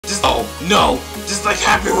Oh, no! Just like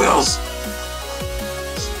Happy Wheels!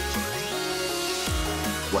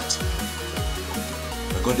 What?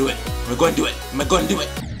 Am I gonna do it? Am I gonna do it? Am I gonna do it?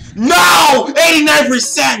 No!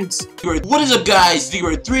 89%! What is up, guys? The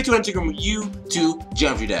 320 from you to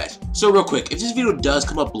Geometry Dash. So real quick, if this video does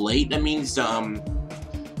come up late, that means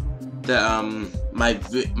my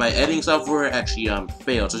editing software actually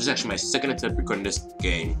failed. So this is actually my second attempt recording this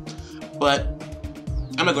game. But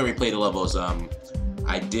I'm not gonna replay the levels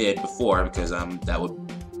I did before because that would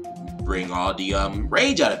bring all the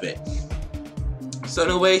rage out of it. So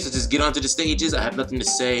anyway, so just get onto the stages. I have nothing to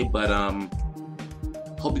say, but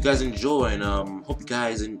hope you guys enjoy, and hope you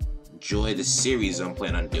guys enjoy the series I'm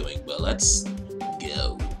planning on doing. But let's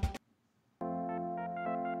go.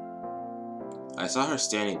 I saw her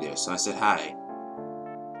standing there, so I said hi.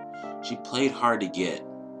 She played hard to get,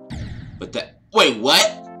 but that— wait,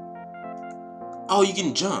 what? Oh, you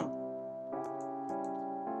can jump.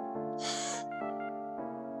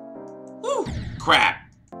 Woo! Crap.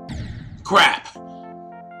 Crap.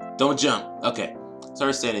 Don't jump. Okay. So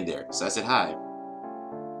her standing there, so I said hi.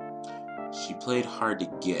 She played hard to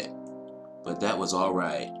get, but that was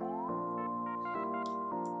alright.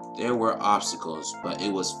 There were obstacles, but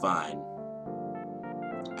it was fine.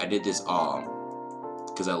 I did this all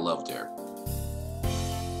because I loved her.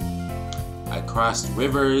 I crossed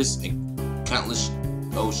rivers and countless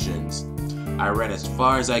oceans. I ran as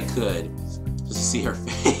far as I could just to see her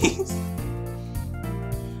face.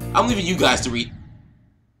 I'm leaving you guys to read.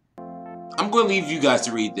 I'm going to leave you guys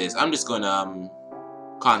to read this. I'm just going to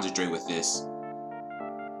concentrate with this.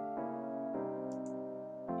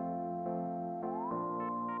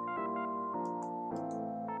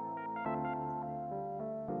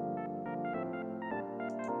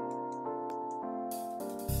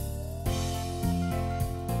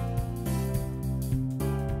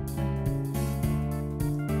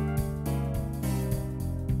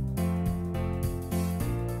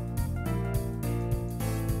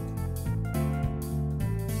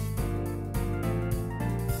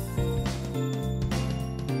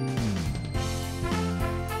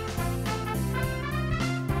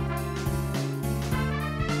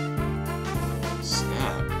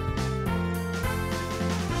 Snap.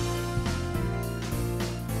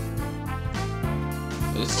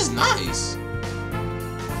 This is nice.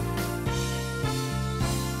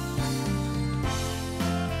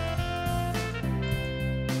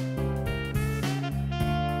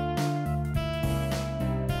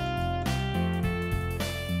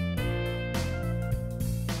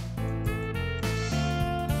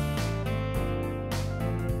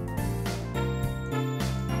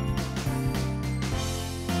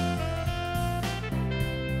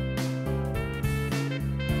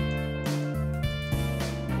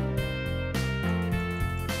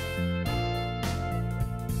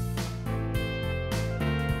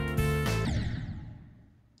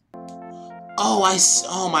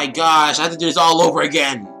 Oh my gosh, I have to do this all over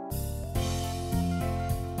again.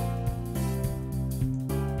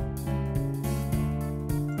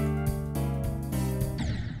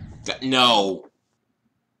 No.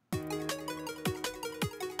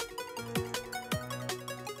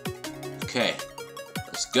 Okay,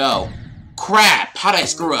 let's go. Crap, how did I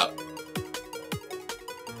screw up?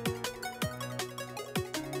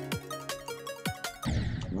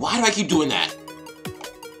 Why do I keep doing that?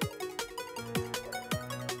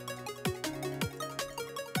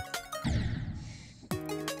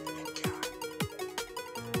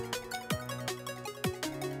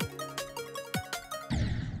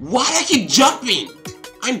 Why do I keep jumping?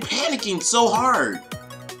 I'm panicking so hard.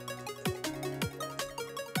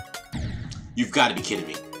 You've got to be kidding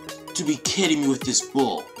me. To be kidding me with this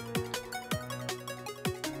bull.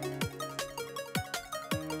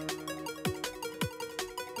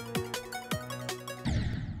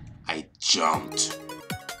 I jumped.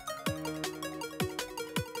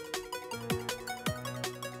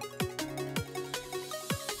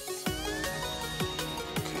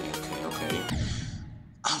 Okay.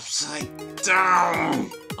 Upside down!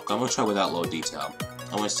 Okay, I'm gonna try without low detail.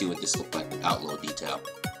 I wanna see what this looks like without low detail.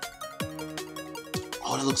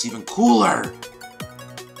 Oh, that looks even cooler!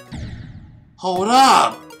 Hold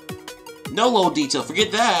up! No low detail,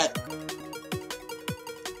 forget that!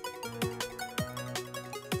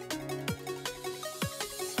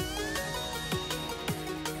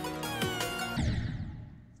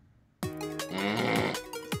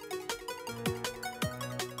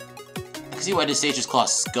 I can see why this stage is called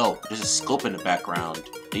Scope. There's a scope in the background.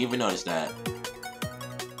 Didn't even notice that.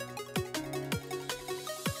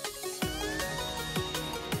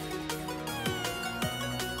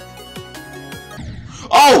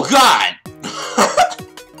 Oh God!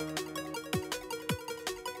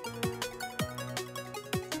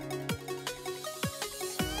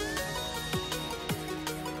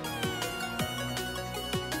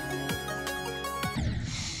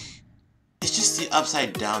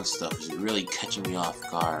 upside down stuff is really catching me off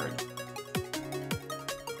guard.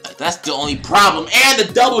 Like, that's the only problem, and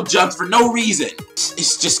the double jumps for no reason.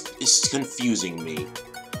 It's confusing me.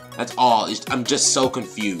 That's all. I'm just so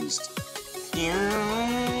confused.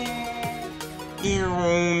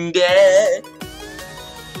 Dead.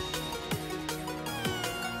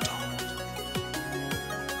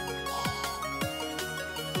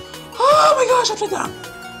 Oh my gosh, upside down.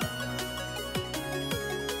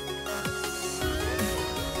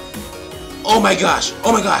 Oh my gosh,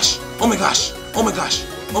 oh my gosh, oh my gosh, oh my gosh,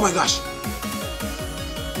 oh my gosh.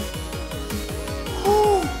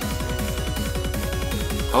 Whew.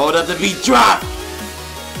 Hold up the beat drop.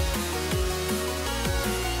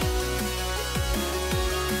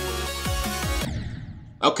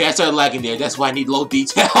 Okay, I started lagging there. That's why I need low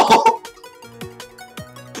detail.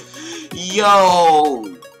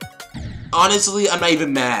 Yo. Honestly, I'm not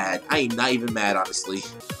even mad. I am not even mad, honestly.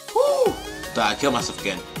 Whew. I killed myself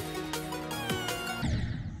again.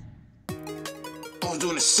 I was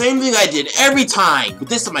doing the same thing I did every time, but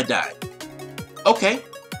this time I died. Okay.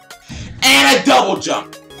 And I double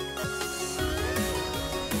jump.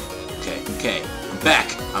 Okay, okay. I'm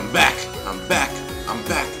back. I'm back. I'm back. I'm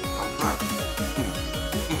back. I'm back.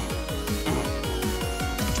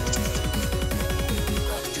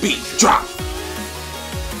 Beat drop.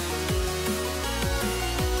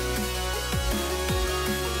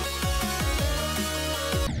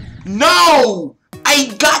 No!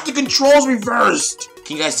 I got the controls reversed!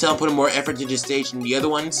 Can you guys tell I'm putting more effort into this stage than the other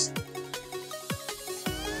ones?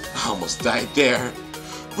 I almost died there.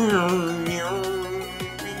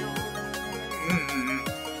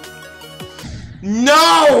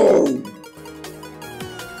 No!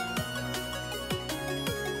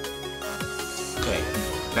 Okay,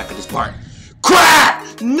 back at this part.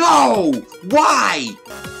 Crap! No! Why?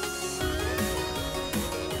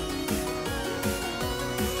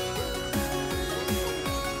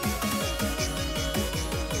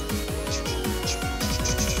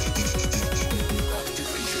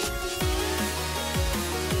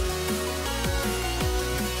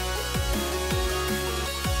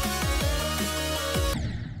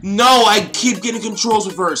 No, I keep getting controls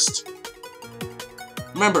reversed.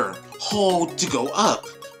 Remember, hold to go up.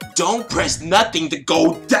 Don't press nothing to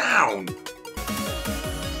go down.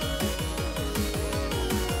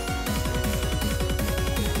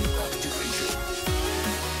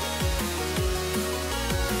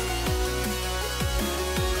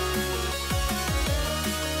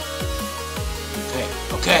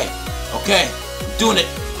 Okay. I'm doing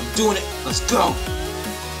it. Let's go. Oh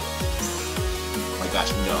my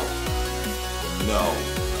gosh, no.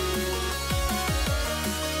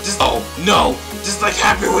 No. Just like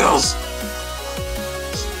Happy Wheels.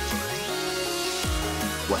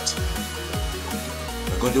 What?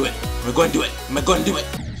 Am I going to do it?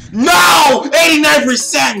 No!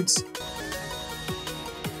 89%!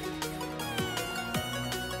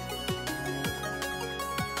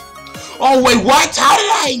 Oh wait, what? How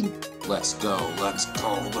did I? Let's go.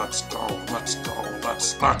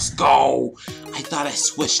 I thought I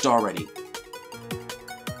switched already.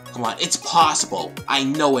 Come on, it's possible. I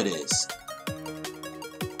know it is.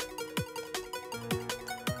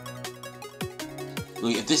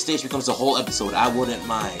 Look, if this stage becomes a whole episode, I wouldn't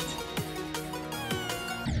mind.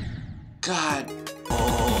 God.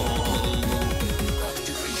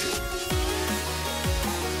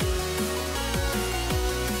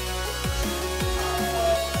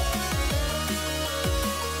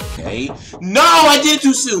 Okay. No, I did it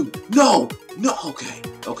too soon. No. Okay.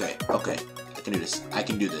 I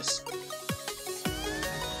can do this.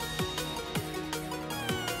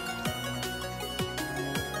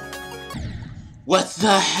 What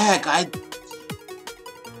the heck? I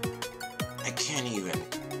can't even.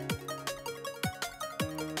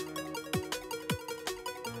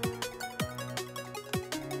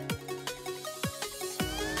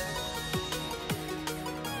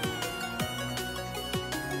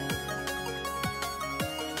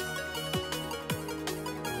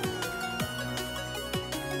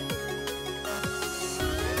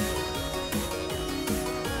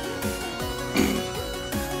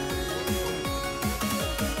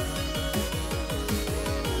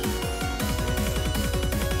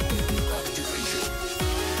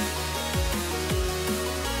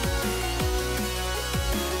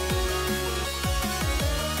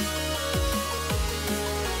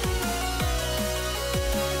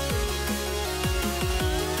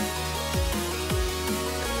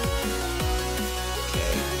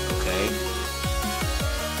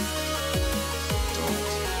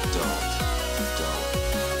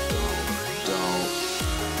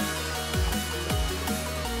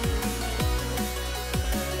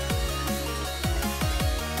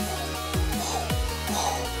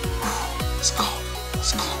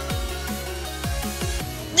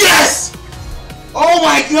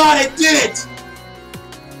 god, I did it!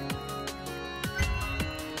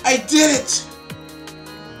 I did it!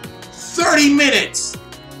 30 minutes!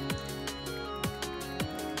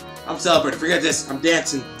 I'm celebrating, forget this, I'm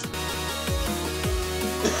dancing.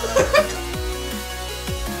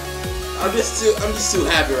 I'm just too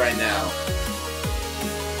happy right now.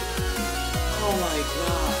 Oh my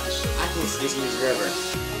gosh, I can listen to these forever.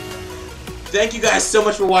 Thank you guys so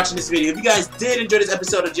much for watching this video. If you guys did enjoy this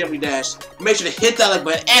episode of Geometry Dash, make sure to hit that like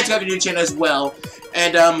button and subscribe to the channel as well.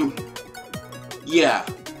 And yeah,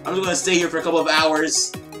 I'm just gonna stay here for a couple of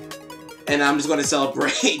hours, and I'm just gonna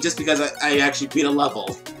celebrate just because I actually beat a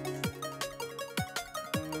level.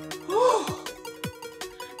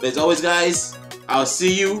 But as always, guys, I'll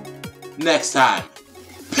see you next time.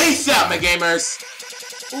 Peace out, my gamers!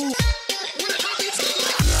 Ooh.